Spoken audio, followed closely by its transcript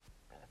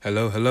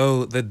Hello,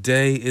 hello. The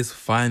day is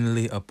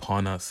finally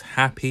upon us.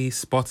 Happy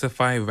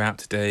Spotify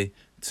Wrapped Day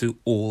to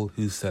all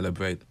who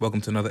celebrate.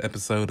 Welcome to another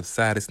episode of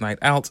Saddest Night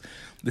Out.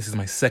 This is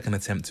my second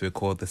attempt to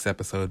record this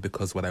episode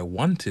because what I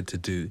wanted to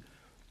do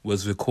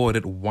was record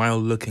it while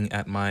looking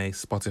at my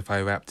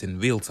Spotify Wrapped in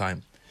real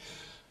time.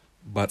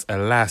 But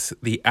alas,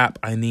 the app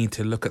I need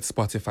to look at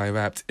Spotify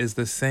Wrapped is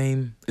the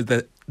same.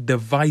 The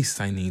device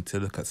I need to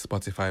look at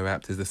Spotify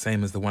Wrapped is the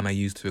same as the one I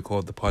used to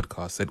record the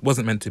podcast. So it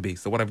wasn't meant to be.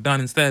 So what I've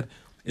done instead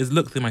is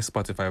look through my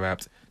Spotify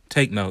Wrapped,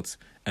 take notes,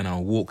 and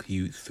I'll walk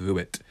you through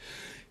it.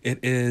 It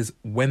is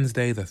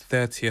Wednesday, the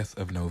 30th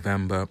of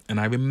November, and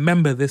I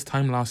remember this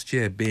time last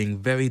year being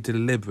very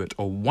deliberate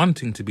or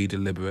wanting to be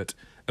deliberate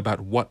about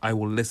what I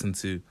will listen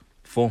to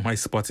for my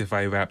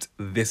Spotify Wrapped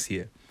this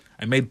year.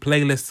 I made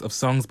playlists of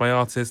songs by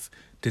artists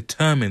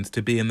determined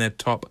to be in their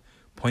top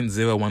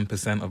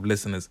 0.01% of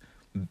listeners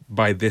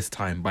by this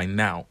time, by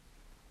now.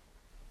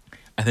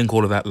 I think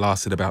all of that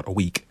lasted about a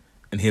week,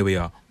 and here we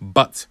are.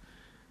 But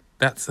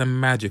that's the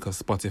magic of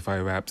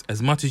Spotify Wrapped.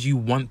 As much as you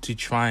want to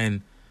try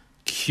and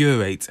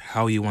curate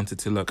how you want it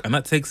to look, and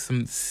that takes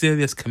some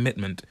serious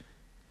commitment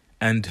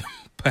and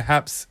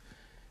perhaps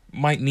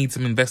might need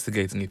some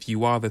investigating if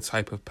you are the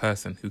type of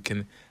person who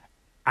can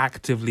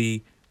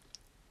actively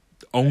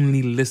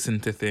only listen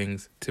to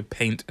things to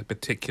paint a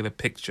particular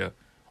picture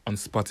on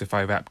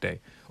Spotify Wrapped Day.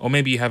 Or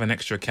maybe you have an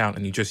extra account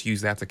and you just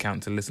use that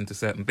account to listen to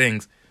certain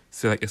things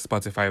so that your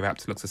Spotify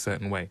Wrapped looks a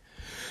certain way.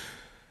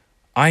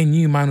 I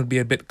knew mine would be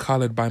a bit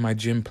coloured by my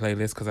gym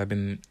playlist because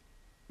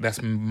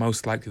that's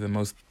most likely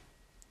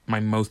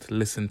my most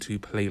listened to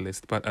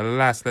playlist. But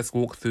alas, let's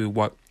walk through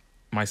what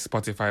my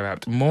Spotify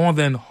Wrapped, more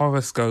than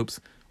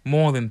horoscopes,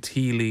 more than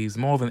tea leaves,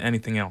 more than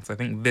anything else. I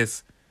think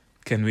this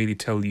can really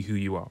tell you who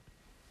you are.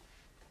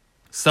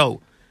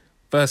 So,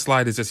 first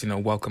slide is just,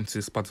 welcome to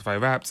Spotify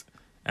Wrapped,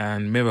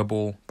 and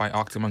Mirrorball by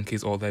Arctic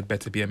Monkeys, or There'd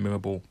Better Be a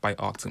Mirrorball by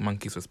Arctic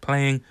Monkeys was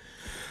playing.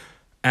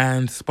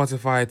 And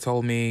Spotify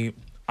told me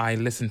I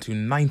listened to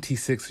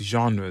 96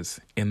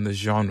 genres in the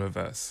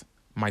genreverse.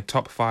 My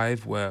top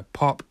 5 were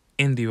pop,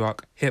 indie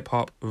rock,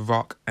 hip-hop,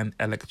 rock, and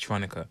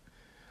electronica.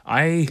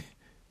 I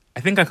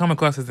think I come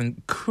across as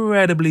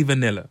incredibly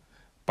vanilla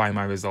by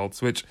my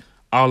results, which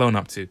I'll own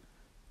up to.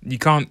 You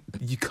can't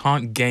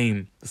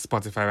game the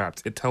Spotify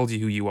Wrapped. It tells you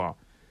who you are.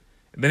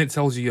 Then it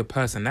tells you your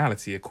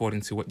personality according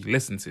to what you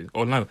listen to.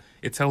 Or no,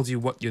 it tells you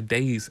what your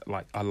days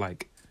are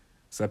like.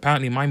 So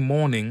apparently my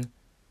morning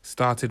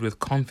started with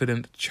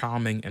confident,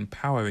 charming,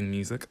 empowering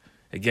music.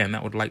 Again,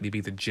 that would likely be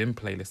the gym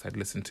playlist I'd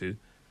listen to,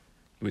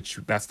 which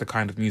that's the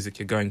kind of music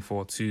you're going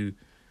for to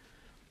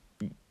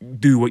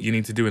do what you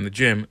need to do in the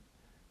gym.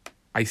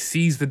 I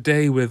seized the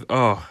day with,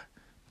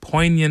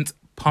 poignant,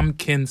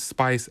 pumpkin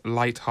spice,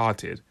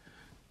 lighthearted.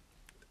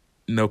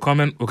 No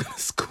comment. We're going to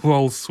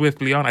scroll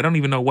swiftly on. I don't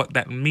even know what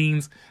that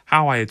means,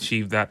 how I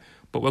achieved that,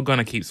 but we're going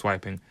to keep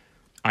swiping.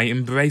 I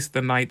embraced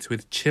the night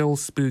with chill,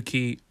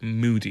 spooky,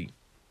 moody.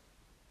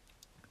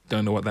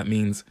 Don't know what that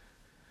means.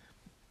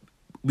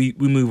 We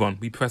move on.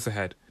 We press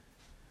ahead.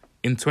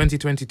 In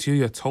 2022,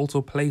 your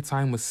total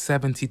playtime was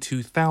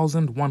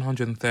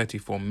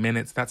 72,134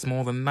 minutes. That's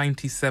more than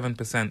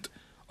 97%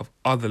 of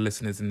other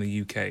listeners in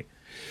the UK.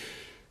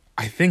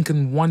 I think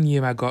in 1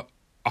 year I got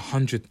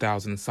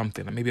 100,000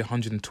 something, like maybe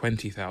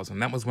 120,000.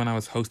 That was when I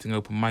was hosting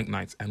open mic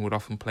nights and would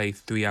often play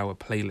 3-hour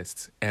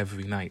playlists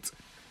every night.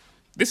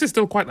 This is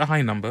still quite a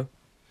high number.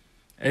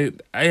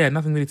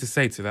 Nothing really to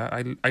say to that.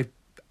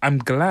 I'm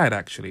glad,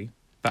 actually,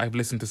 that I've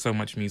listened to so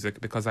much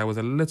music because I was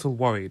a little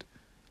worried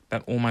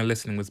that all my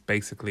listening was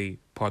basically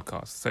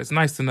podcasts. So it's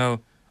nice to know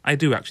I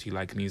do actually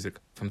like music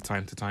from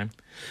time to time.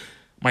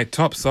 My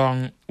top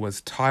song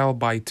was Tile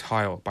by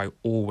Tile by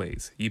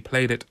Always. You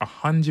played it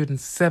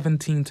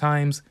 117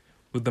 times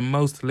with the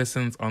most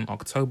listens on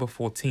October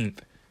 14th,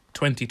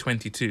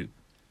 2022.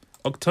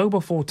 October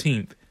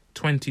 14th,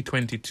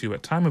 2022,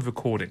 at time of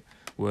recording,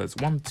 was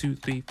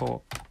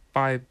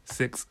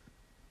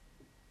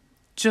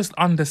just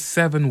under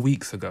 7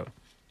 weeks ago.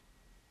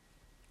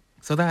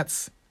 So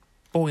that's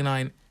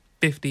 49,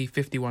 50,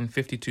 51,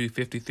 52,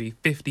 53,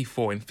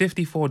 54. In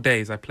 54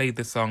 days, I played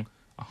this song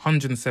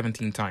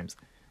 117 times.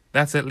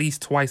 That's at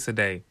least twice a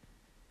day.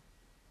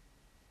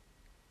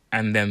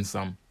 And then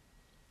some.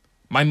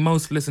 My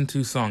most listened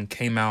to song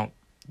came out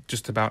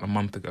just about a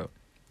month ago.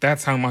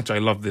 That's how much I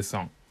love this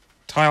song.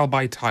 Tile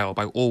by Tile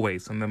by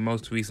Always on the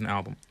most recent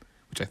album,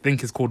 which I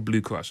think is called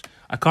Blue Crush.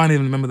 I can't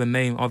even remember the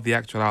name of the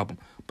actual album,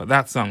 but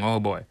that song, oh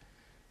boy.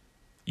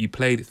 You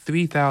played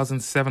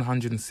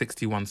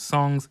 3,761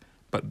 songs,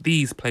 but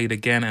these played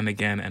again and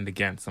again and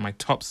again. So my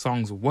top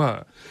songs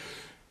were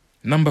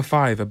number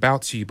 5,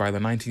 About You by the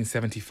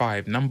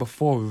 1975. Number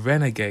 4,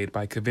 Renegade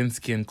by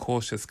Kavinsky and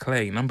Cautious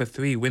Clay. Number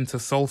 3, Winter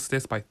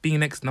Solstice by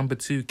Phoenix. Number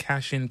 2,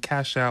 Cash In,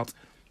 Cash Out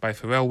by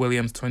Pharrell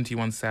Williams,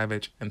 21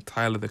 Savage, and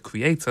Tyler, the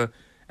Creator.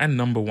 And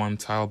number 1,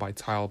 Tile by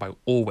Tile by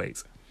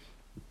Always.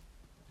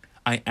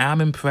 I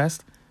am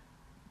impressed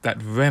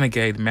that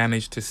Renegade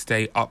managed to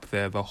stay up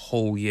there the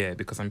whole year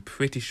because I'm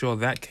pretty sure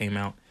that came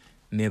out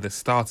near the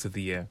start of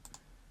the year.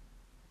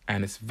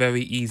 And it's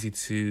very easy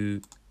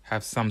to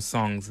have some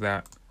songs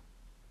that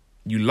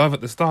you love at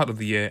the start of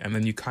the year and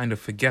then you kind of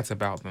forget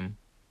about them.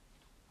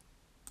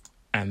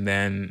 And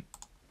then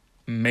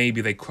maybe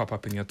they crop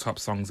up in your top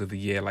songs of the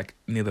year, like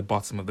near the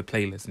bottom of the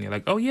playlist. And you're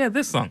like, oh yeah,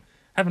 this song.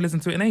 Haven't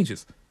listened to it in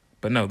ages.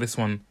 But no, this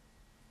one,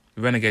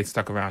 Renegade,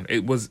 stuck around.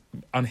 It was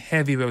on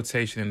heavy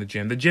rotation in the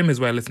gym. The gym is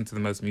where I listen to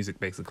the most music,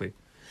 basically.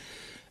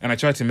 And I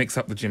try to mix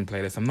up the gym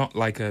playlist. I'm not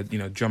like a,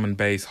 drum and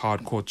bass,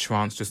 hardcore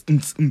trance, just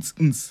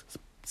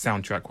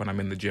soundtrack when I'm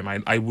in the gym.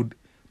 I would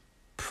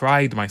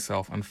pride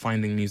myself on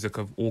finding music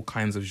of all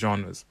kinds of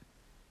genres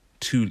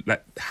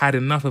that had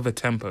enough of a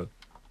tempo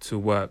to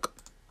work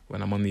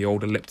when I'm on the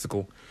old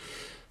elliptical.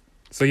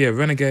 So yeah,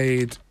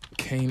 Renegade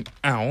came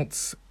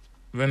out.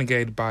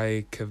 Renegade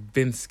by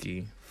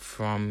Kavinsky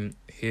from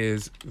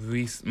his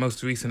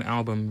most recent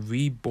album,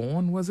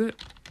 Reborn, was it?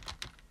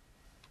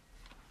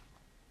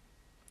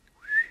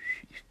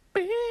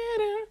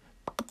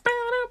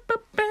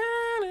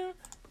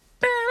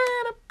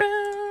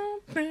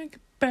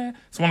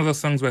 It's one of those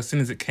songs where as soon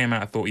as it came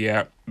out, I thought,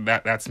 yeah,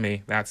 that's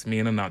me. That's me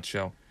in a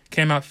nutshell.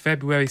 Came out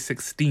February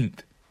 16th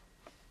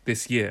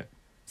this year.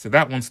 So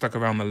that one stuck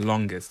around the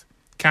longest.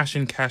 Cash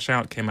In, Cash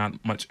Out came out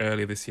much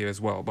earlier this year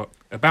as well. But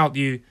About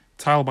You,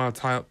 Tile by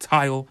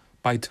Tile,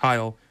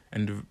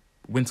 and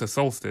Winter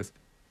Solstice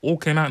all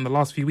came out in the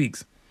last few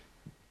weeks.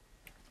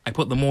 I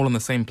put them all on the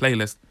same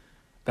playlist.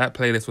 That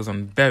playlist was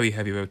on very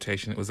heavy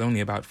rotation. It was only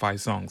about 5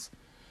 songs.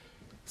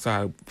 So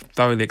I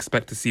thoroughly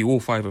expect to see all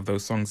 5 of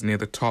those songs near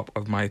the top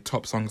of my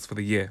top songs for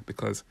the year,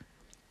 because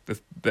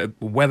the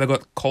weather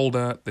got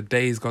colder, the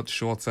days got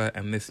shorter,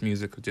 and this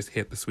music just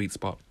hit the sweet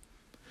spot.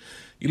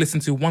 You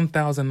listened to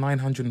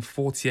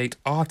 1,948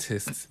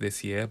 artists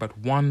this year, but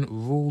one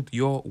ruled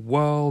your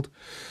world.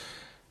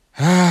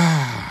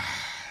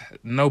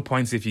 No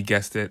points if you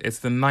guessed it. It's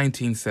the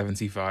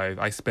 1975.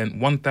 I spent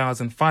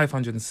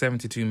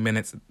 1,572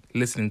 minutes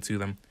listening to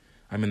them.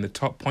 I'm in the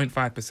top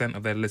 0.5%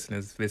 of their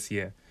listeners this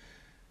year.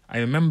 I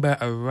remember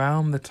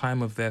around the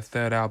time of their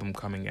third album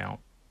coming out,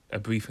 A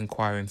Brief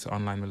Inquiry into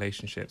Online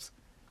Relationships,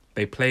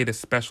 they played a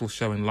special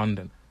show in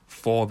London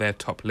for their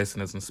top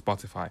listeners on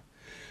Spotify.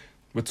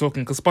 We're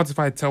talking, because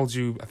Spotify tells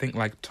you, I think,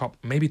 like top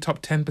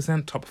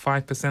 10%, top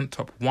 5%,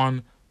 top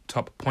 1,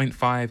 top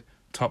 0.5,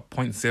 top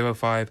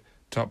 0.05,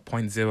 top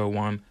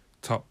 0.01,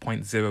 top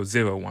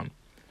 0.001.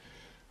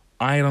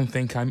 I don't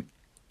think I'm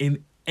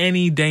in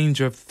any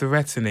danger of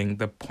threatening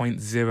the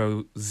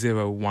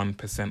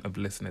 0.001% of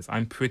listeners.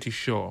 I'm pretty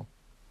sure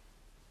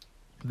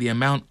the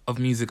amount of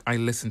music I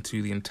listen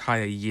to the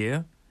entire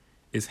year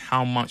is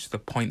how much the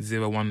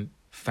 0.01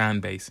 fan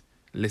base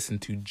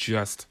listened to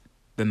just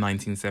the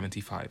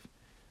 1975.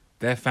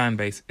 Their fan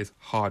base is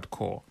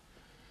hardcore.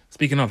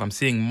 Speaking of, I'm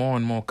seeing more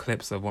and more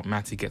clips of what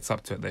Matty gets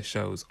up to at their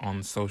shows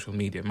on social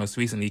media. Most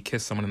recently, he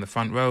kissed someone in the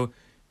front row.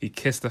 He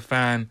kissed a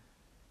fan.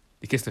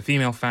 He kissed a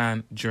female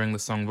fan during the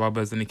song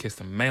Robbers. Then he kissed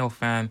a male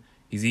fan.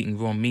 He's eating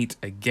raw meat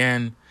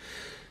again.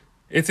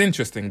 It's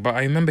interesting, but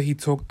I remember he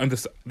talked... And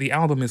the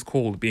album is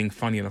called Being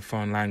Funny in a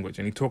Foreign Language,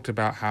 and he talked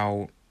about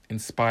how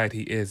inspired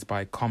he is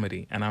by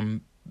comedy. And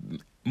I'm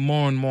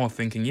more and more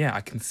thinking, yeah, I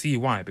can see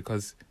why,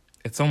 because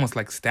it's almost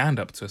like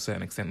stand-up to a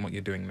certain extent, what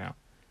you're doing now.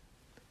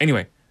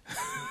 Anyway...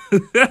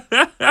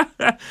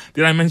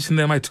 Did I mention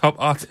they're my top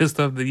artist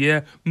of the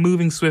year?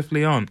 Moving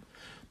swiftly on.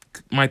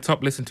 My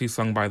top listened to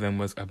song by them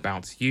was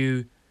About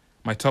You.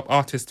 My top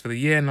artist for the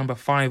year, number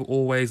 5,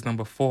 Always.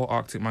 Number 4,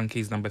 Arctic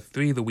Monkeys. Number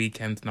 3, The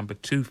Weeknd. Number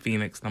 2,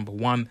 Phoenix. Number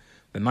 1,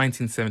 The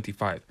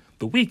 1975.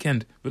 The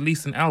Weeknd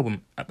released an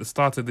album at the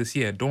start of this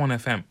year, Dawn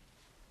FM.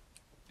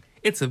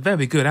 It's a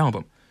very good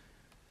album.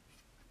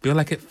 Feel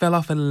like it fell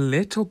off a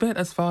little bit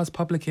as far as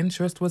public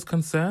interest was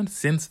concerned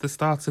since the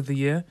start of the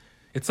year.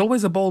 It's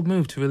always a bold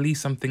move to release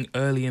something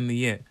early in the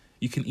year.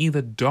 You can either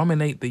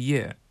dominate the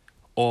year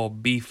or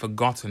be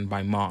forgotten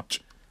by March.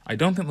 I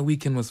don't think The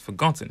Weeknd was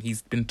forgotten.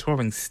 He's been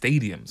touring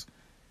stadiums,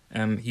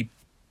 and he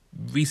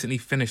recently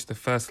finished the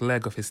first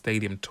leg of his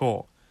stadium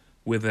tour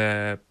with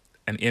an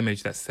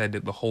image that said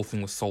that the whole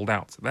thing was sold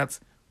out. So that's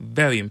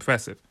very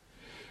impressive.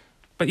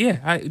 But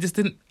yeah,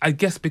 I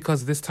guess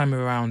because this time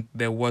around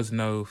there was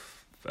no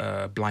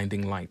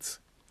blinding lights.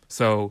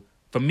 So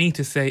for me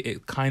to say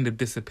it kind of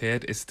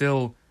disappeared is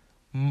still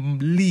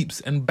leaps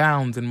and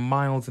bounds and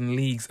miles and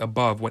leagues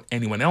above what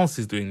anyone else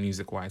is doing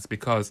music-wise,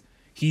 because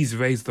he's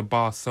raised the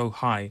bar so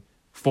high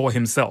for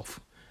himself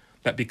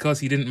that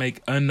because he didn't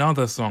make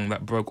another song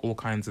that broke all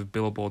kinds of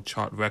Billboard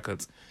chart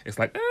records, it's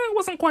like, it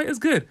wasn't quite as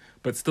good,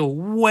 but still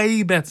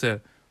way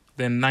better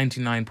than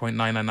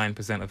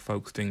 99.999% of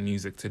folks doing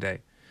music today.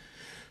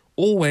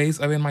 Always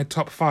are in my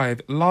top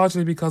 5,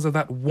 largely because of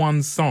that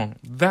one song.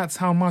 That's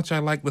how much I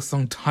like the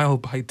song Tile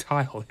by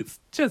Tile. It's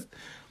just...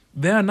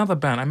 They're another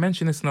band. I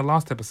mentioned this in the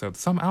last episode.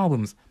 Some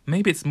albums,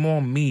 maybe it's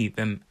more me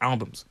than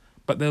albums,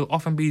 but there'll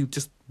often be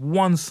just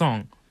one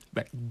song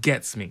that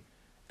gets me.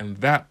 And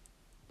that,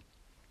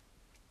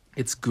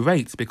 it's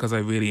great because I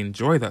really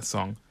enjoy that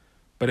song,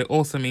 but it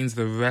also means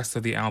the rest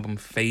of the album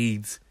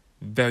fades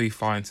very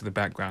far into the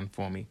background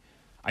for me.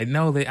 I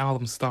know the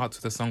album starts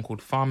with a song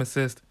called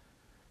Pharmacist.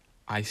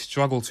 I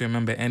struggle to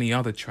remember any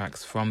other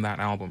tracks from that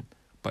album.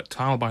 But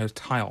Tile by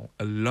Tile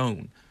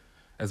alone,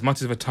 as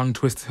much of a tongue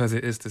twister as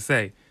it is to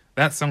say,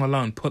 that song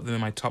alone put them in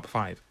my top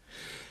 5.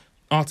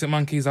 Arctic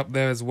Monkeys up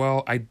there as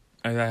well. I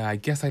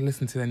guess I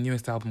listened to their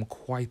newest album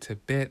quite a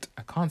bit.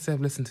 I can't say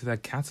I've listened to their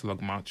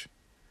catalogue much.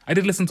 I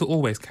did listen to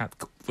Always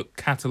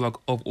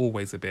catalogue of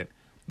Always a bit.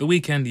 The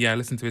Weeknd, yeah, I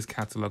listened to his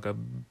catalogue a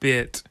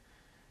bit.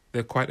 There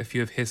are quite a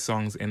few of his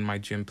songs in my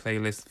gym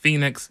playlist.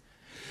 Phoenix,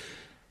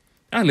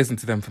 I listen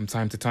to them from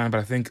time to time, but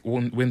I think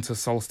Winter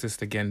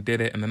Solstice again did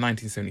it. And the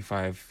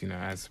 1975,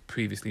 as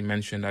previously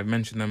mentioned, I've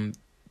mentioned them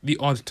the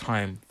odd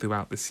time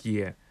throughout this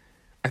year.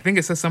 I think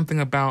it says something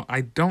about I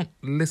don't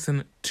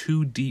listen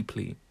too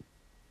deeply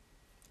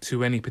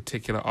to any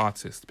particular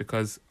artist,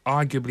 because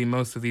arguably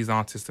most of these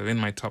artists are in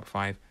my top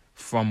 5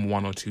 from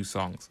 1 or 2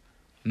 songs,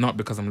 not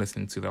because I'm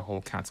listening to their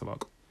whole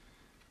catalogue,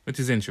 which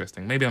is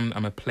interesting. Maybe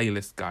I'm a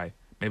playlist guy.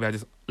 Maybe I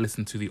just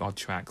listen to the odd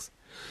tracks.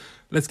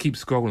 Let's keep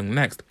scrolling.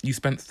 Next, you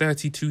spent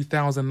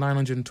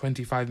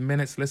 32,925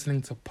 minutes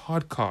listening to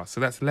podcasts. So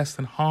that's less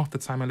than half the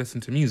time I listen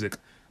to music,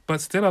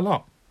 but still a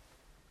lot.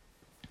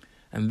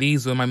 And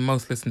these were my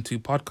most listened to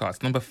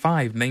podcasts. Number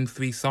 5, Name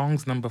 3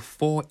 Songs. Number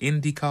 4,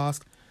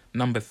 IndieCast.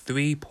 Number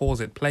 3,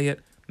 Pause It, Play It.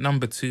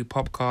 Number 2,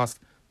 Popcast.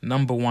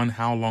 Number 1,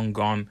 How Long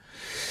Gone.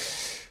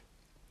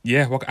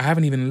 Yeah, well, I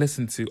haven't even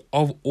listened to,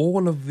 of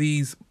all of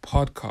these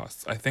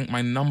podcasts, I think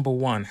my number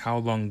 1, How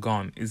Long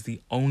Gone, is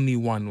the only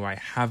one where I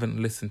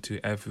haven't listened to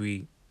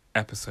every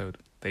episode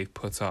they've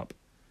put up.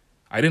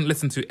 I didn't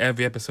listen to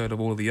every episode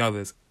of all of the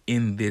others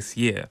in this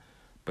year,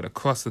 but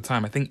across the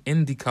time, I think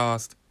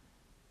IndieCast,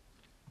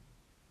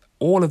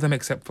 all of them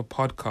except for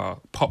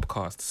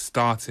Popcast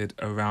started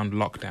around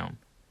lockdown.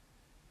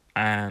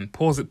 And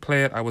Pause It,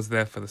 Play It, I was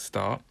there for the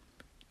start.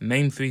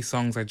 Name 3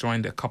 Songs, I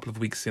joined a couple of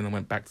weeks in and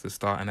went back to the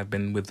start, and I've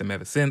been with them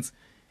ever since.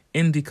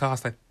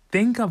 IndieCast, I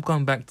think I've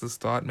gone back to the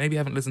start. Maybe I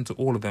haven't listened to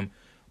all of them.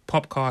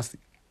 Popcast,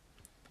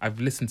 I've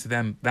listened to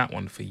that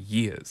one for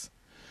years.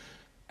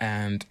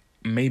 And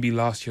maybe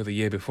last year or the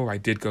year before, I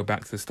did go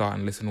back to the start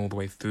and listen all the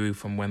way through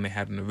from when they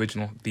had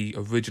the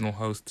original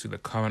host to the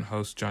current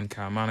host, John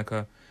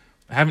Caramanica.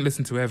 I haven't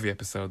listened to every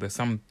episode. There's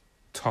some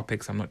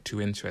topics I'm not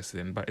too interested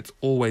in, but it's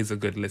always a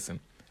good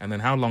listen. And then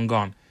How Long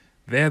Gone?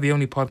 They're the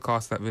only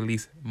podcast that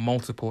release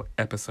multiple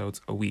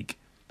episodes a week.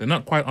 They're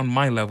not quite on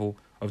my level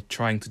of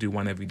trying to do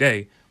one every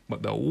day,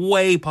 but they're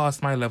way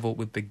past my level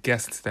with the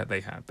guests that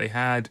they have. They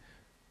had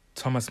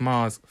Thomas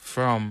Mars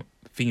from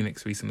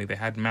Phoenix recently. They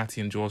had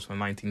Matty and George from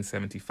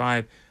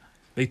 1975.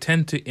 They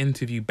tend to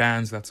interview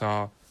bands that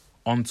are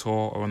on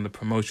tour or on the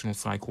promotional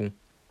cycle,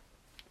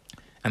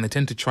 and they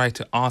tend to try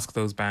to ask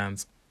those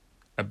bands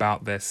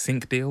about their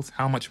sync deals.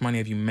 How much money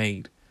have you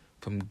made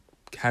from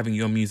having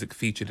your music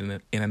featured in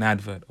an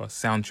advert or a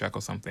soundtrack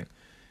or something?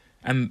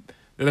 And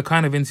they're the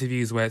kind of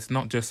interviews where it's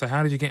not just, so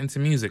how did you get into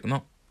music?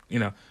 Not,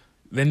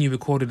 then you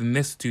recorded in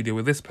this studio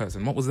with this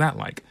person. What was that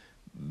like?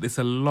 It's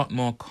a lot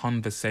more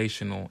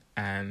conversational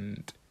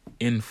and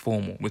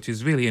informal, which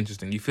is really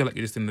interesting. You feel like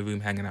you're just in the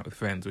room hanging out with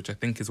friends, which I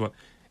think is what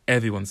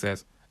everyone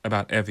says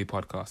about every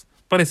podcast.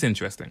 But it's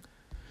interesting.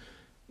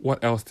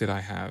 What else did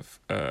I have?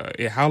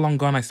 How Long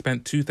Gone, I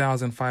spent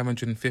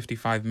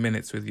 2,555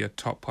 minutes with your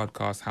top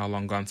podcast, How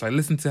Long Gone. So I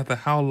listened to the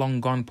How Long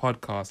Gone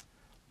podcast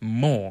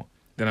more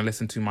than I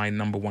listened to my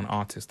number 1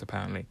 artist,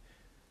 apparently.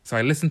 So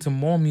I listened to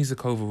more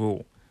music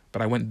overall,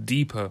 but I went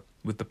deeper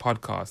with the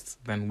podcasts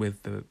than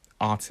with the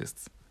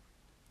artists.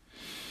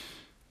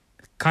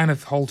 Kind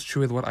of holds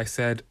true with what I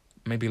said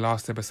maybe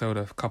last episode,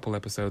 a couple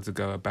episodes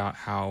ago, about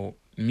how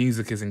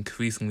music is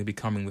increasingly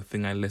becoming the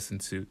thing I listen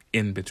to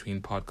in between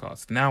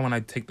podcasts. Now when I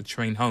take the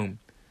train home,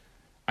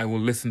 I will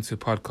listen to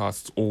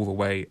podcasts all the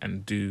way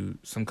and do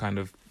some kind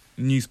of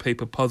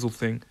newspaper puzzle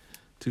thing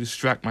to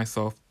distract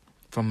myself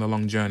from the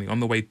long journey.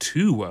 On the way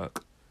to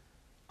work,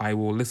 I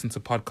will listen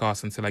to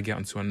podcasts until I get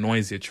onto a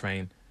noisier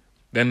train,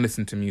 then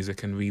listen to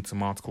music and read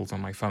some articles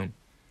on my phone.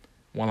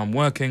 While I'm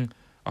working,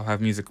 I'll have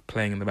music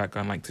playing in the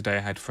background. Like today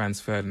I had Franz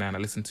Ferdinand. I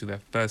listened to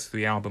their first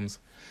 3 albums.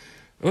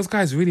 Those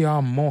guys really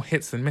are more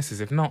hits than misses.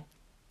 If not,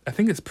 I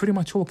think it's pretty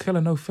much all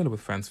killer, no filler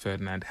with Franz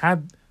Ferdinand.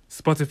 Had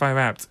Spotify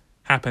Wrapped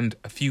happened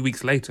a few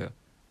weeks later,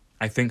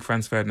 I think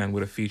Franz Ferdinand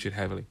would have featured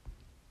heavily.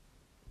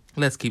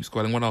 Let's keep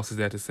scrolling. What else is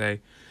there to say?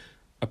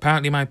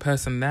 Apparently my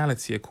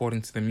personality,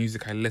 according to the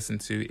music I listen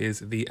to, is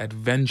the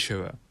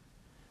adventurer.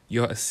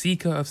 You're a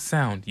seeker of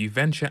sound. You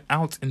venture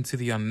out into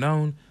the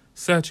unknown,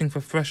 searching for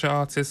fresher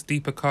artists,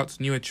 deeper cuts,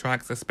 newer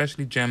tracks,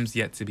 especially gems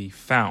yet to be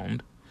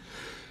found.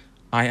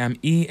 I am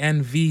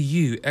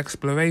ENVU,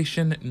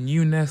 exploration,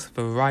 newness,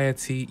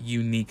 variety,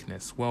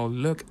 uniqueness. Well,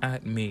 look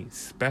at me,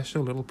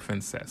 special little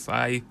princess.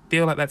 I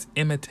feel like that's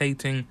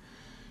imitating,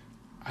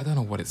 I don't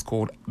know what it's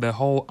called, the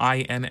whole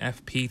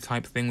INFP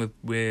type thing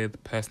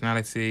with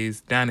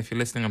personalities. Dan, if you're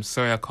listening, I'm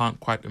sorry I can't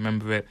quite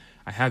remember it.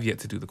 I have yet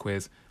to do the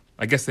quiz.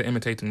 I guess they're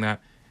imitating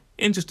that.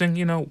 Interesting,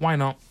 why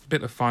not?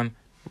 Bit of fun.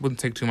 Wouldn't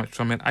take too much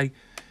from it. I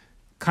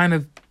kind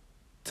of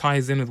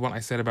ties in with what I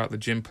said about the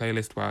gym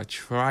playlist, where I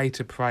try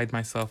to pride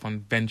myself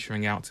on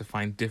venturing out to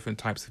find different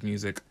types of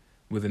music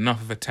with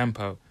enough of a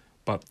tempo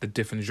but the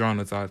different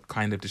genres are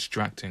kind of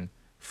distracting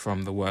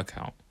from the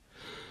workout.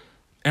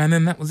 And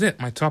then that was it.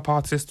 My top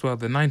artists were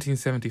the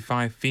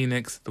 1975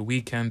 Phoenix, The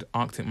Weeknd,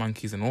 Arctic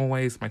Monkeys, and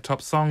Always. My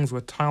top songs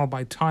were Tile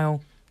by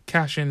Tile,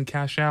 Cash In,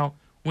 Cash Out,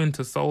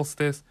 Winter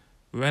Solstice,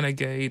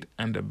 Renegade,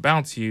 and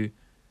About You.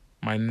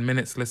 My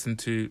minutes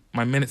listened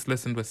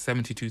was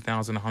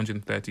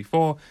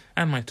 72,134,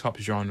 and my top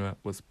genre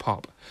was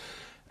pop.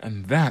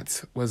 And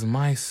that was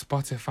my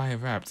Spotify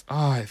Wrapped.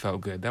 Oh, it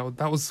felt good.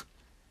 That was.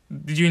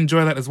 Did you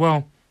enjoy that as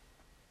well?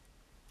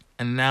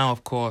 And now,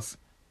 of course,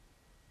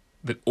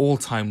 that all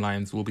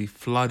timelines will be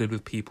flooded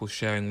with people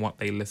sharing what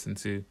they listen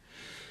to.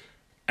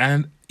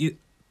 And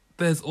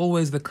there's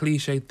always the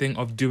cliche thing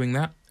of doing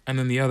that, and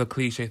then the other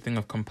cliche thing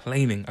of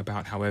complaining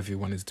about how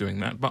everyone is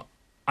doing that. But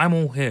I'm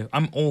all here.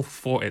 I'm all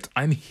for it.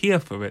 I'm here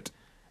for it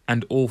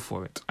and all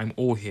for it. I'm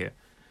all here.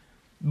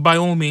 By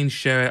all means,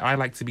 share it. I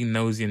like to be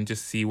nosy and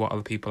just see what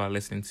other people are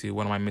listening to.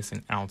 What am I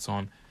missing out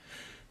on?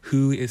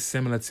 Who is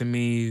similar to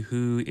me?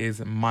 Who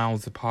is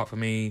miles apart from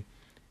me?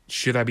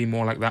 Should I be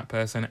more like that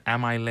person?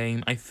 Am I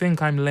lame? I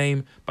think I'm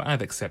lame, but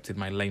I've accepted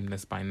my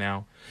lameness by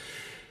now.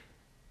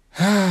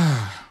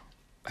 I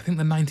think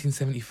the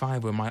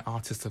 1975 were my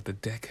artist of the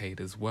decade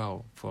as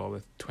well for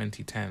the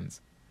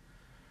 2010s.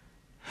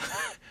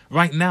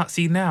 Right now,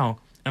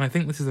 and I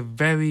think this is a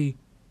very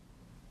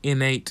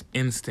innate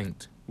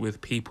instinct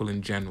with people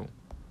in general,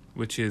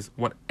 which is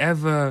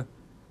whatever.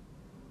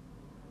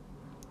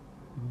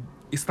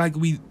 It's like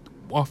we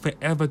are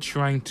forever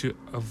trying to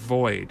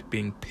avoid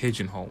being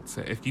pigeonholed.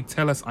 So if you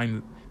tell us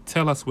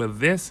we're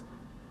this,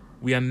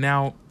 we are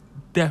now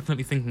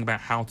definitely thinking about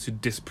how to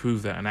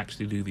disprove that and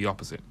actually do the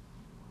opposite.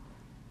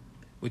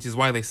 Which is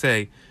why they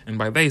say, and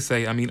by they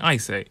say, I mean I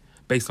say,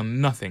 based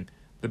on nothing,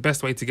 the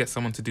best way to get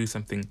someone to do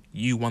something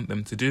you want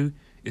them to do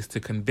is to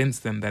convince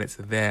them that it's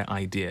their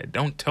idea.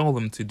 Don't tell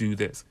them to do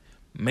this.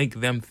 Make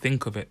them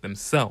think of it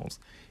themselves.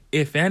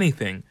 If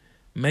anything,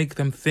 make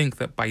them think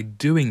that by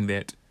doing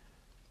that,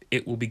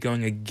 it will be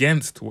going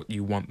against what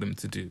you want them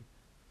to do.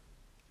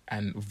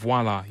 And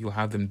voila, you'll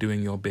have them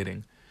doing your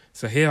bidding.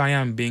 So here I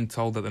am being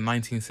told that the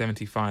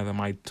 1975 are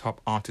my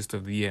top artist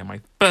of the year. My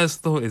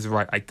first thought is,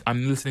 right,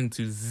 I'm listening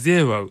to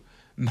zero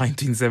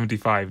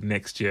 1975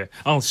 next year.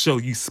 I'll show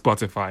you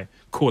Spotify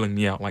calling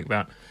me out like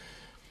that.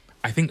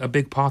 I think a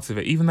big part of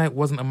it, even though it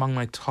wasn't among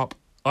my top...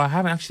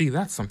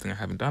 that's something I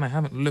haven't done. I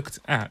haven't looked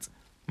at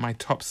my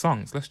top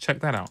songs. Let's check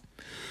that out.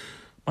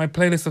 My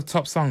playlist of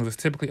top songs is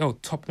typically,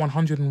 top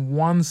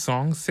 101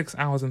 songs, 6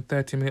 hours and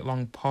 30 minute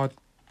long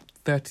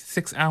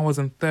 6 hours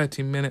and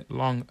 30 minute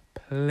long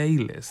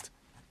playlist.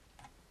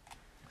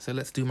 So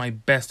let's do my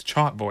best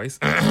chart voice.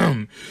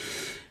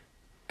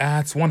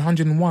 At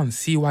 101,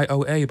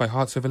 CYOA by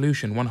Hearts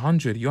Revolution.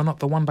 100, You're Not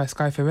the One by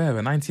Sky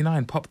Ferreira.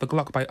 99, Pop the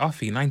Glock by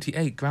Uffy.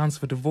 98, Grounds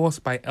for Divorce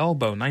by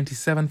Elbow.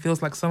 97,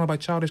 Feels Like Summer by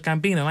Childish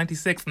Gambino.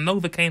 96,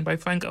 Novocaine by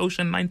Frank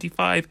Ocean.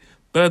 95,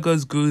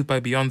 Burgos Groove by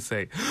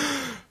Beyonce.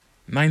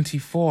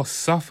 94,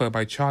 Suffer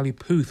by Charlie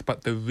Puth,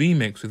 but the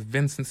remix with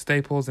Vincent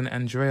Staples and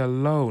Andrea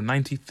Lowe.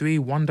 93,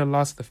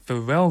 Wanderlust, the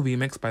Pharrell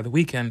remix by The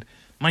Weeknd.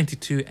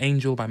 92,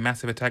 Angel by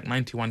Massive Attack.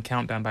 91,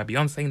 Countdown by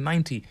Beyonce.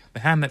 90, The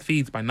Hand That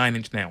Feeds by Nine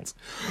Inch Nails.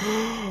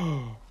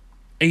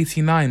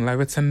 89,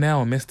 Larissa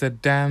Nell,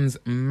 Mr. Dan's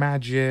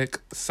Magic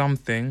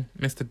something.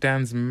 Mr.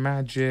 Dan's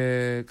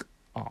Magic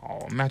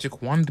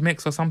Wand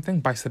Mix or something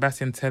by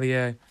Sebastian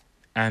Tellier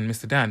and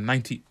Mr. Dan.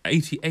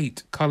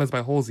 88, Colors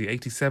by Halsey.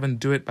 87,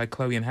 Do It by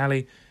Chloe and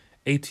Halle.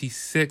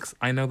 86,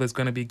 I Know There's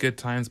Gonna Be Good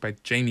Times by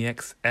Jamie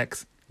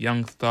XX,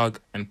 Young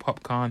Thug, and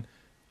Popcorn.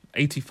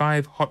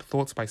 85, Hot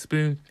Thoughts by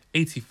Spoon.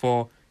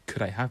 84,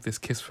 Could I Have This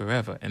Kiss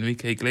Forever?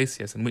 Enrique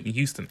Iglesias and Whitney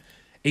Houston.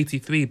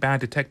 83,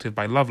 Bad Detective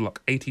by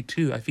Lovelock.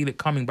 82, I Feel It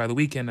Coming by The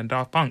Weeknd and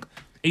Daft Punk.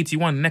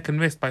 81, Neck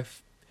and Wrist by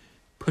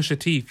Pusha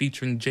T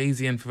featuring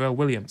Jay-Z and Pharrell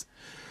Williams.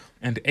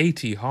 And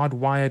 80,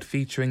 Hardwired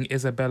featuring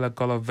Isabella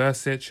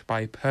Goloversic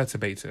by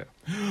Perturbator.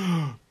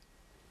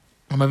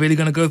 Am I really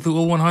going to go through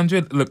all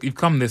 100? Look, you've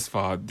come this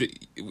far.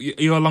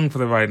 You're along for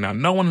the ride now.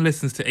 No one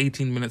listens to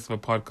 18 minutes of a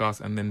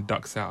podcast and then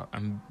ducks out.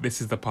 And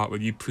this is the part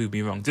where you prove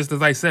me wrong. Just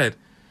as I said,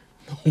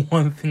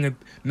 one thing,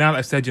 now that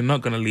I've said you're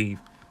not going to leave,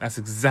 that's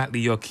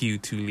exactly your cue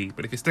to leave.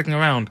 But if you're sticking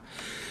around,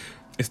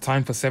 it's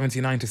time for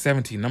 79 to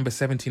 70. Number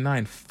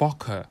 79,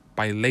 Fokker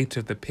by Later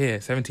of the Pier.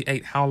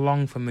 78, How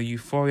Long from the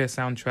Euphoria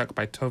soundtrack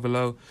by Tove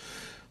Lo.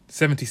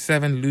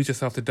 77, Lose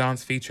Yourself to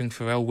Dance featuring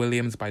Pharrell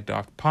Williams by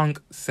Daft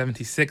Punk.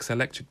 76,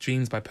 Electric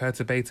Dreams by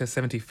Perturbator.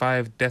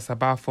 75,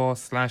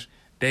 Desabafor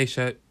 /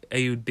 Desha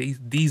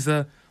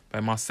Eudiza by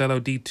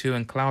Marcelo D2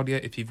 and Claudia.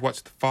 If you've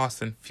watched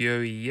Fast and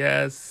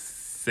Furious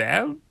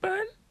 7,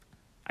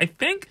 I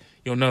think,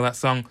 you'll know that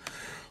song.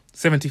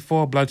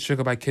 74, Blood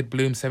Sugar by Kid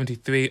Bloom.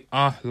 73,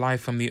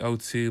 Live from the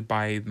O2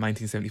 by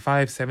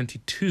 1975.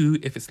 72,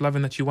 If It's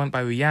Loving That You Want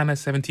by Rihanna.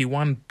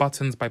 71,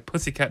 Buttons by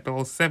Pussycat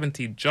Dolls.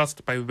 70,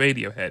 Just by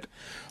Radiohead.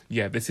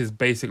 Yeah, this is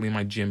basically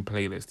my gym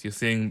playlist. You're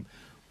seeing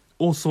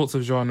all sorts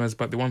of genres,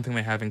 but the one thing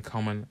they have in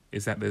common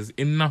is that there's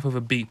enough of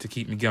a beat to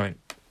keep me going.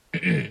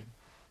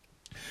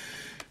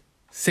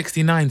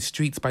 69,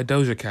 Streets by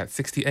Doja Cat.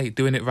 68,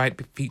 Doing It Right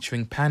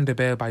featuring Panda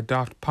Bear by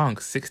Daft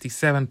Punk.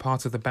 67,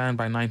 Part of the Band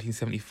by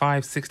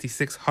 1975.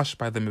 66, Hush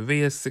by the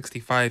Marias.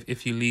 65,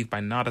 If You Leave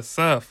by Nada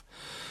Surf.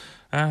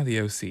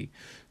 The OC.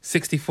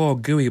 64,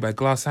 Gooey by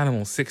Glass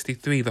Animals.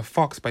 63, The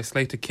Fox by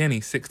Slater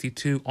Kinney.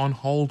 62, On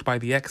Hold by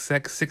The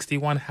XX.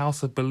 61,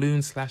 House of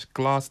Balloons /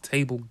 Glass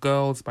Table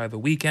Girls by The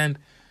Weeknd.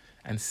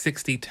 And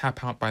 60,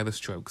 Tap Out by The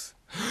Strokes.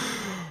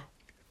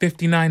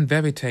 59,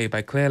 Verite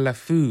by Claire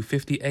Lafou.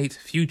 58,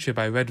 Future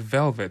by Red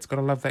Velvet.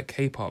 Gotta love that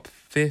K-pop.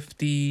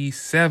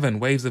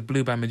 57, Waves of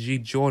Blue by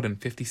Majid Jordan.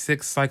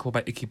 56, Cycle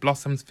by Icky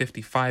Blossoms.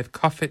 55,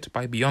 Cuff It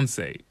by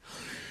Beyonce.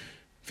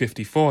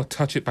 54,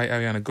 Touch It by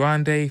Ariana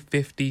Grande.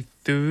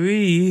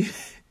 53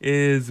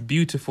 is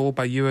Beautiful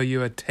by Yura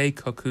Yura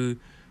Teikoku.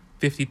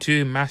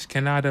 52, Mash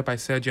Canada by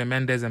Sergio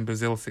Mendes and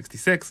Brazil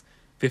 66.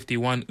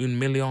 51, Un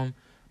Million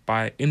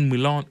by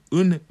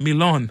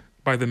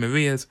the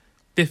Marias.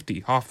 50,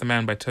 Half the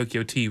Man by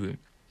Tokyo Tea Room.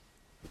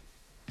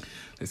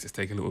 Let's just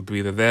take a little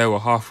breather there. We're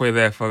halfway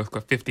there, folks.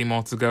 Got 50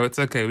 more to go. It's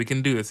okay. We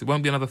can do this. It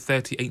won't be another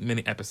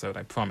 38-minute episode,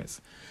 I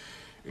promise.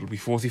 It'll be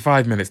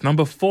 45 minutes.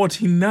 Number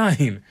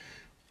 49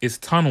 is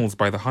Tunnels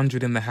by The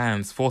 100 in the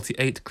Hands.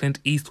 48, Clint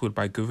Eastwood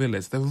by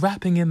Gorillaz. The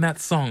rapping in that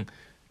song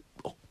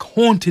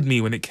haunted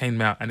me when it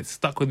came out, and it's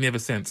stuck with me ever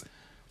since.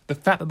 The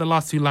fact that the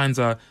last two lines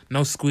are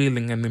no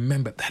squealing and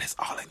remember that is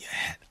all in your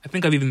head. I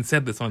think I've even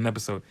said this on an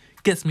episode.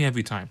 Gets me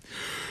every time.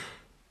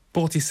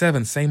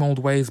 47, Same Old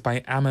Ways by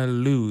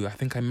Amalu. I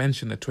think I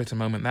mentioned the Twitter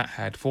moment that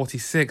had.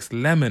 46,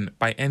 Lemon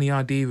by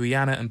NERD,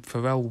 Rihanna and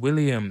Pharrell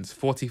Williams.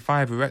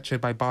 45,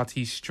 Wretched by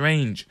Barty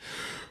Strange.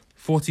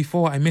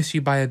 44, I Miss You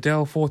by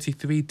Adele.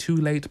 43, Too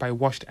Late by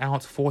Washed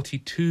Out.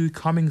 42,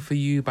 Coming For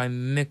You by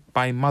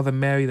Mother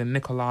Mary, the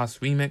Nicolas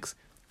remix.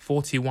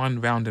 41,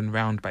 Round and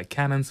Round by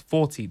Cannons.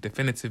 40,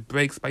 Definitive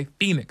Breaks by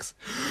Phoenix.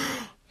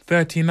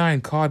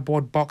 39,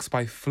 Cardboard Box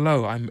by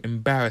Flo. I'm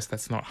embarrassed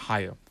that's not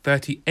higher.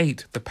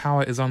 38, The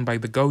Power Is On by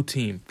The Go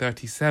Team.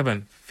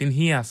 37,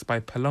 Finhias by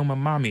Paloma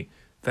Mami.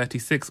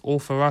 36, All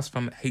For Us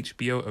from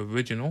HBO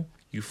original,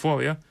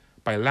 Euphoria,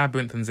 by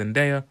Labyrinth and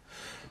Zendaya.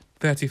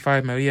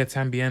 35, Maria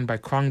Tambien by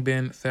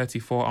Khruangbin.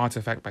 34,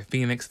 Artifact by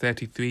Phoenix.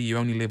 33, You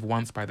Only Live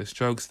Once by The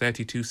Strokes.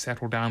 32,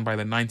 Settle Down by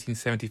the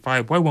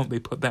 1975. Why won't they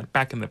put that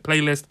back in the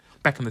playlist?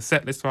 Back in the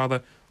set list,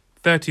 rather.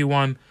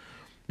 31,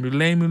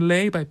 Mule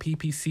Mule by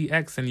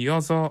PPCX and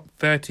Yozo.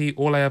 30,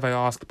 All I Ever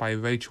Asked by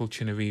Rachel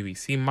Chinariri.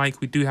 See, Mike,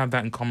 we do have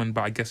that in common,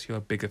 but I guess you're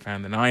a bigger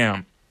fan than I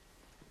am.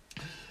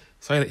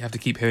 Sorry that you have to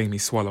keep hearing me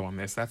swallow on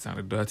this. That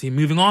sounded dirty.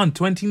 Moving on.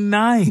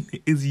 29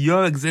 is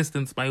Your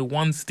Existence by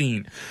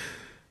Wonstein.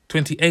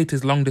 28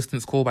 is Long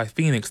Distance Call by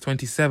Phoenix.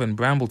 27,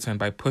 Brambleton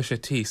by Pusha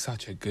T.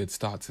 Such a good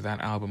start to that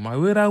album. Why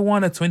would I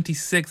wanna?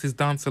 26 is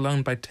Dance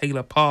Alone by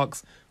Taylor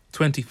Parks.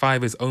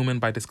 25 is Omen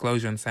by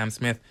Disclosure and Sam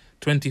Smith.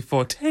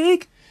 24,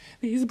 Take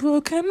These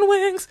Broken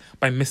Wings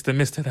by Mr.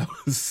 Mister. That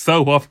was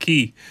so off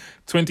key.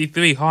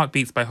 23,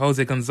 Heartbeats by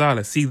Jose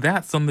Gonzalez. See,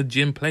 that's on the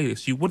gym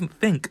playlist. You wouldn't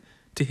think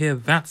to hear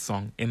that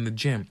song in the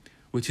gym,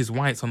 which is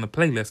why it's on the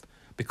playlist,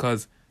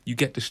 because you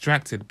get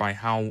distracted by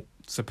how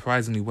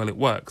surprisingly well it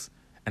works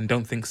and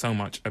don't think so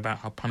much about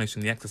how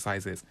punishing the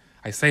exercise is.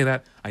 I say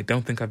that, I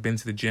don't think I've been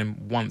to the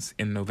gym once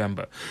in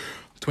November.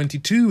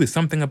 22 is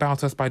Something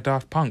About Us by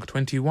Daft Punk.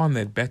 21,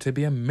 There'd Better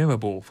Be a Mirror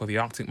Ball for the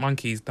Arctic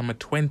Monkeys. Number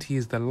 20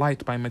 is The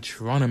Light by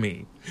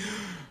Metronomy.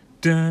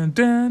 Dun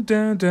dun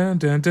dun dun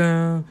dun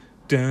dun.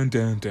 Dun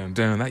dun dun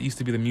dun. That used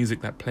to be the music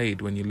that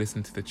played when you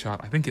listened to the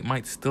chart. I think it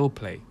might still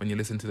play when you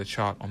listen to the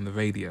chart on the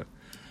radio.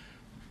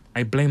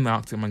 I blame the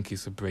Arctic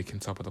Monkeys for breaking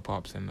Top of the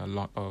Pops in a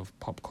lot of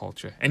pop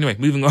culture. Anyway,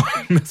 moving on.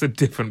 That's a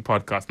different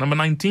podcast. Number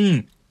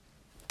 19.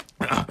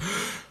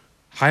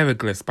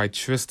 Hieroglyphs by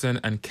Tristan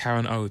and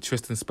Karen O.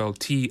 Tristan spelled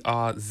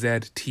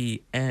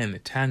T-R-Z-T-N.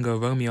 Tango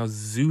Romeo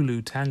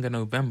Zulu Tango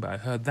November. I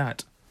heard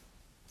that.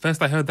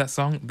 First I heard that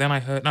song, then I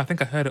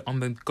think I heard it on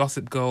the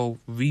Gossip Girl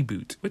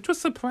reboot, which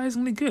was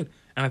surprisingly good,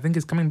 and I think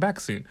it's coming back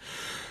soon.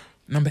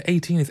 Number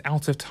 18 is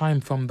Out of Time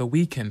from The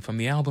Weeknd, from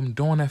the album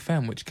Dawn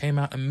FM, which came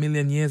out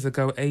 1,000,000 years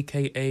ago,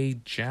 aka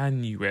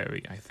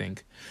January, I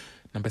think.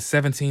 Number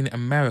 17,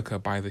 America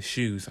by The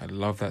Shoes. I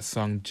love that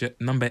song.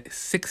 Number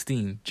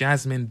 16,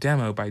 Jasmine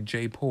Demo by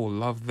J. Paul.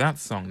 Love that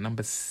song.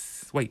 Number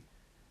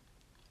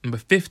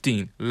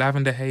 15,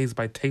 Lavender Haze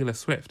by Taylor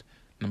Swift.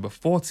 Number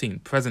 14,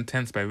 Present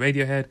Tense by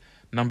Radiohead.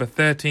 Number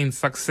 13,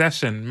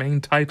 Succession,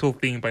 main title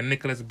theme by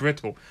Nicholas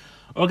Brittle.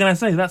 What can I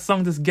say? That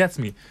song just gets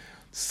me.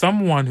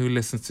 Someone who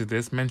listens to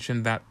this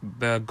mentioned that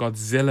the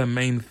Godzilla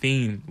main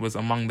theme was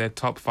among their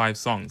top 5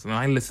 songs. And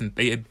I listened.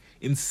 They had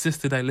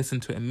insisted I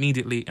listen to it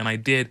immediately, and I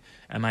did.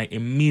 And I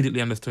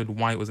immediately understood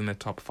why it was in their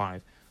top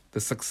 5.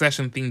 The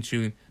Succession theme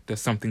tune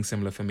does something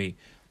similar for me.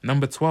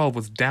 Number 12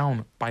 was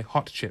Down by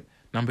Hot Chip.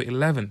 Number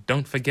 11,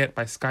 Don't Forget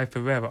by Sky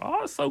Forever.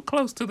 Oh, so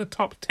close to the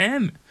top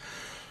 10.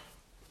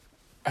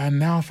 And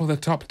now for the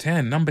top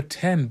 10. Number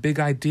 10, Big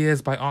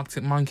Ideas by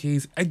Arctic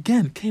Monkeys.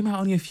 Again, came out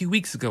only a few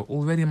weeks ago,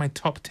 already in my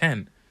top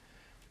 10.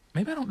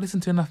 Maybe I don't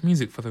listen to enough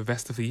music for the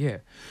rest of the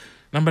year.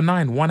 Number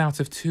 9, 1 Out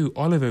of 2,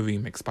 Oliver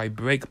remix by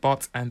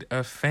Breakbot and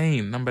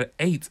Urfane. Number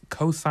 8,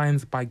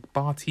 Cosigns by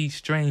Barty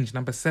Strange.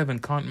 Number 7,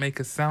 Can't Make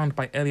a Sound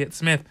by Elliott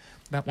Smith.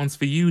 That one's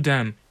for you,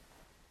 Dan.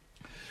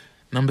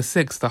 Number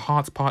 6, The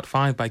Heart Part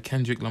 5 by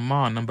Kendrick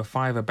Lamar. Number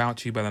 5,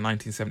 About You by the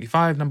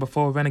 1975. Number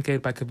 4,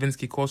 Renegade by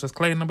Kavinsky Cautious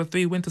Clay. Number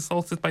 3, Winter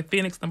Solstice by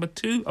Phoenix. Number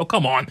 2, oh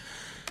come on,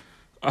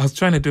 I was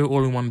trying to do it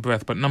all in one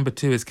breath, but number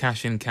 2 is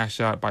Cash In, Cash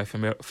Out by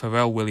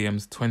Pharrell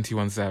Williams,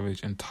 21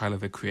 Savage, and Tyler,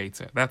 the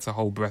Creator. That's a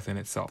whole breath in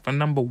itself. And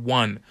number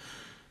 1,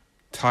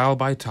 Tile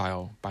by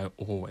Tile by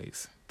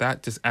Always.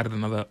 That just added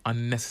another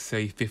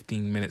unnecessary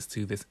 15 minutes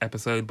to this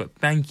episode, but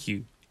thank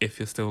you if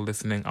you're still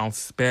listening. I'll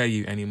spare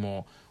you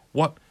anymore.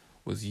 What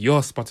was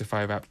your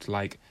Spotify Wrapped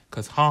like?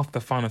 Because half the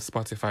fun of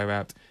Spotify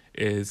Wrapped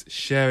is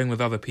sharing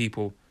with other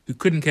people who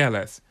couldn't care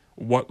less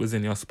what was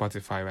in your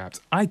Spotify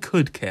Wrapped. I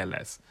could care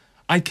less.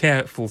 I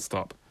care, full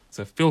stop.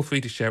 So feel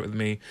free to share it with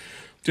me.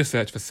 Just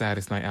search for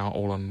Saddest Night Out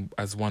all on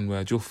as one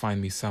word. You'll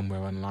find me somewhere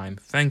online.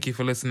 Thank you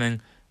for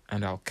listening,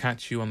 and I'll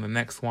catch you on the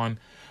next one,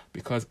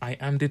 because I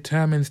am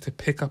determined to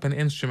pick up an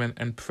instrument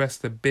and press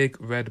the big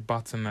red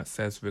button that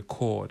says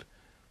record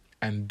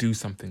and do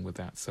something with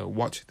that. So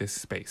watch this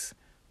space.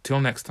 Till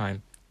next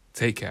time,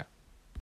 take care.